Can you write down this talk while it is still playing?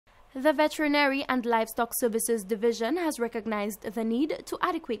The Veterinary and Livestock Services Division has recognized the need to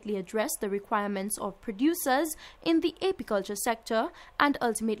adequately address the requirements of producers in the apiculture sector and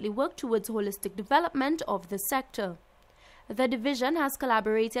ultimately work towards holistic development of the sector. The division has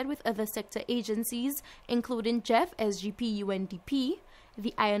collaborated with other sector agencies, including GEF SGP UNDP,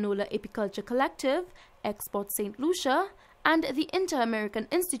 the Iyanola Apiculture Collective, Export Saint Lucia, and the INteramerican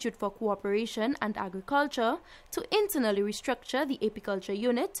Institute for Cooperation and Agriculture to internally restructure the apiculture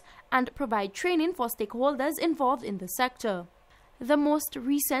unit and provide training for stakeholders involved in the sector. The most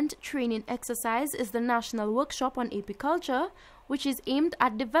recent training exercise is the National Workshop on Apiculture, which is aimed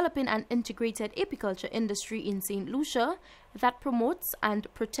at developing an integrated apiculture industry in Saint Lucia that promotes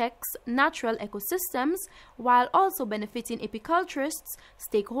and protects natural ecosystems while also benefiting apiculturists,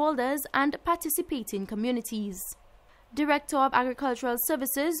 stakeholders, and participating communities. Director of Agricultural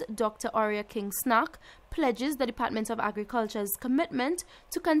Services, Dr. Aurea King-Snack, pledges the Department of Agriculture's commitment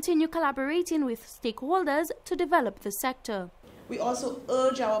to continue collaborating with stakeholders to develop the sector. We also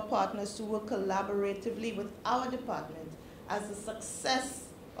urge our partners to work collaboratively with our department, as the success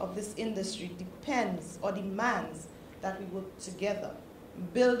of this industry depends or demands that we work together,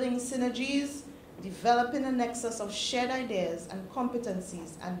 building synergies, developing a nexus of shared ideas and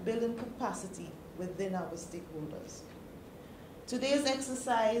competencies, and building capacity within our stakeholders. Today's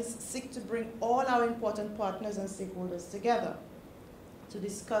exercise seeks to bring all our important partners and stakeholders together to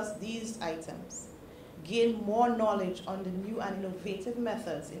discuss these items, gain more knowledge on the new and innovative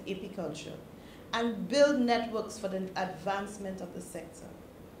methods in apiculture, and build networks for the advancement of the sector.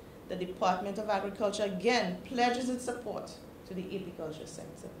 The Department of Agriculture again pledges its support to the apiculture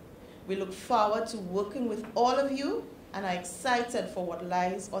sector. We look forward to working with all of you and are excited for what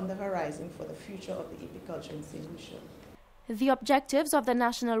lies on the horizon for the future of the apiculture in Saint Lucia. The objectives of the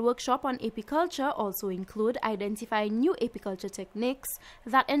National Workshop on Apiculture also include identifying new apiculture techniques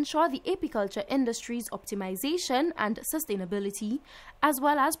that ensure the apiculture industry's optimization and sustainability, as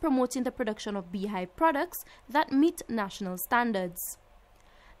well as promoting the production of beehive products that meet national standards.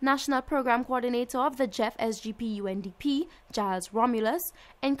 National Program Coordinator of the GEF SGP UNDP, Giles Romulus,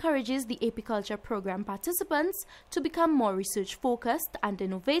 encourages the apiculture program participants to become more research-focused and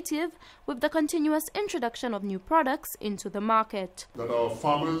innovative with the continuous introduction of new products into the market. That our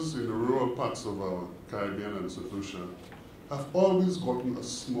farmers in the rural parts of our Caribbean and Saint Lucia have always gotten a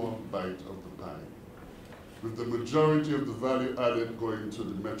small bite of the pie, with the majority of the value added going to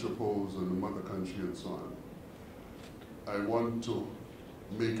the metropoles and the mother country and so on. I want to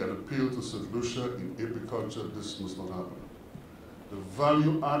make an appeal to Saint Lucia in apiculture. This must not happen. The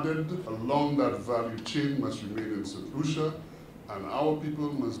value added along that value chain must remain in Saint Lucia, and our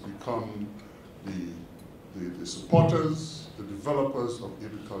people must become the supporters, the developers of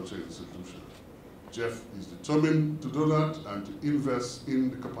apiculture in Saint Lucia. GEF is determined to do that and to invest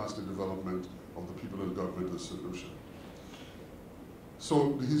in the capacity development of the people and government of Saint Lucia.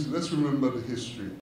 So let's remember the history